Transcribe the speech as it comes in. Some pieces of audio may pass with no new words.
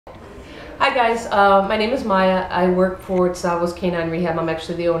Hi guys, my name is Maya. I work for Stavos Canine Rehab. I'm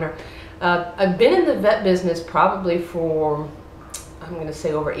actually the owner. I've been in the vet business probably for, I'm going to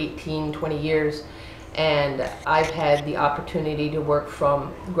say over 18, 20 years. And I've had the opportunity to work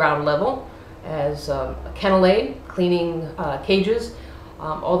from ground level as a kennel aide, cleaning cages,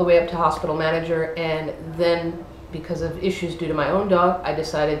 all the way up to hospital manager. And then because of issues due to my own dog, I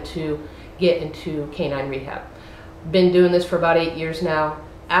decided to get into canine rehab. Been doing this for about 8 years now.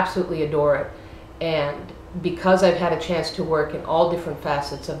 Absolutely adore it. And because I've had a chance to work in all different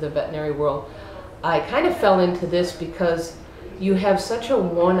facets of the veterinary world, I kind of fell into this because you have such a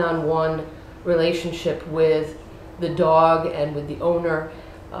one-on-one relationship with the dog and with the owner.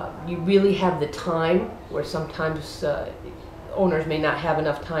 You really have the time where sometimes owners may not have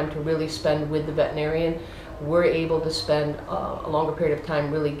enough time to really spend with the veterinarian. We're able to spend a longer period of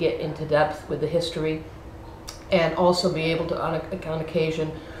time, really get into depth with the history, and also be able to, on occasion,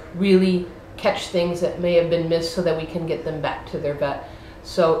 really catch things that may have been missed so that we can get them back to their vet.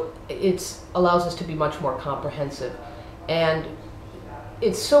 So it allows us to be much more comprehensive. And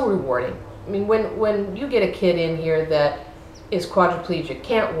it's so rewarding. I mean, when you get a kid in here that is quadriplegic,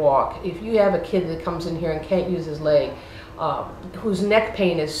 can't walk, if you have a kid that comes in here and can't use his leg, whose neck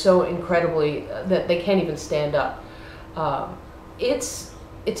pain is so incredibly that they can't even stand up,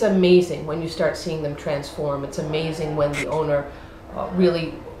 it's amazing when you start seeing them transform. It's amazing when the owner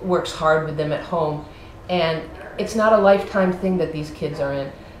really works hard with them at home. And it's not a lifetime thing that these kids are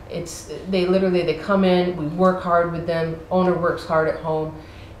in. They come in, we work hard with them, owner works hard at home,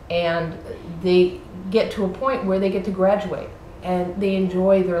 and they get to a point where they get to graduate and they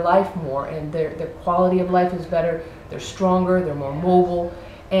enjoy their life more, and their quality of life is better, they're stronger, they're more mobile,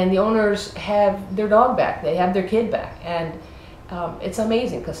 and the owners have their dog back, they have their kid back. And it's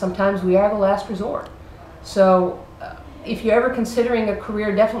amazing because sometimes we are the last resort. So if you're ever considering a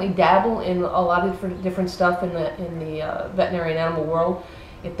career, definitely dabble in a lot of different stuff in the veterinary and animal world,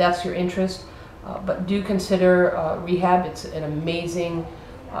 if that's your interest. But do consider rehab. It's an amazing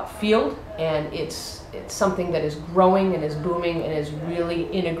field, and it's something that is growing and is booming and is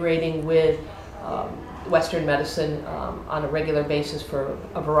really integrating with Western medicine on a regular basis for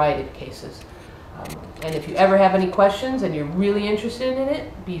a variety of cases. And if you ever have any questions and you're really interested in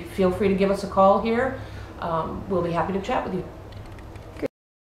it, feel free to give us a call here. We'll be happy to chat with you.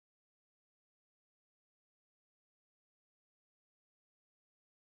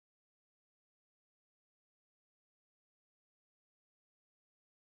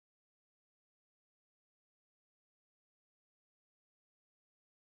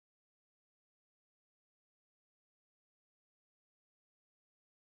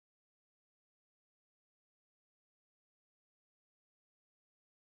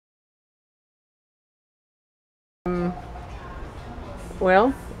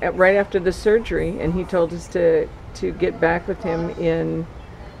 Well, right after the surgery, and he told us to get back with him in,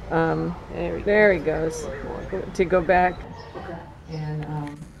 there he goes, to go back. And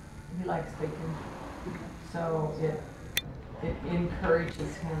he likes bacon, so it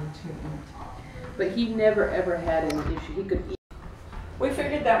encourages him to eat. But he never ever had any issue. He could eat. We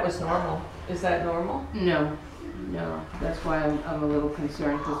figured that was normal. Is that normal? No, that's why I'm a little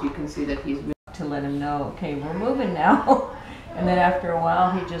concerned, because you can see that he's to let him know, okay, we're moving now. And then after a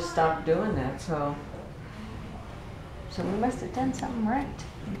while, he just stopped doing that. So we must have done something right,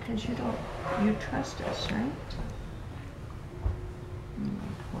 because you trust us, right?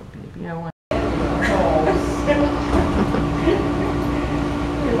 Poor baby, I want.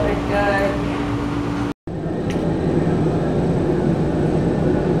 You're like,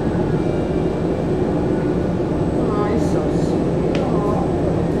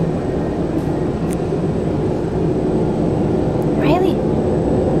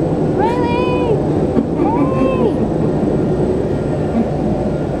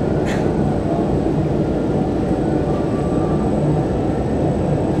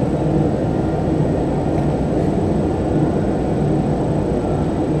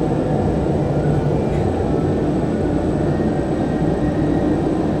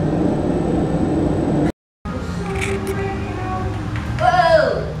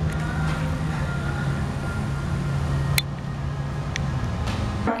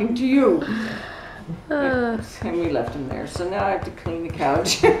 talking to you. And we left him there, so now I have to clean the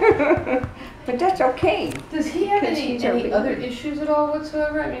couch. But that's okay. Does he have any other issues at all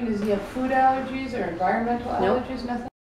whatsoever? I mean, does he have food allergies or environmental allergies? Nope. Nothing?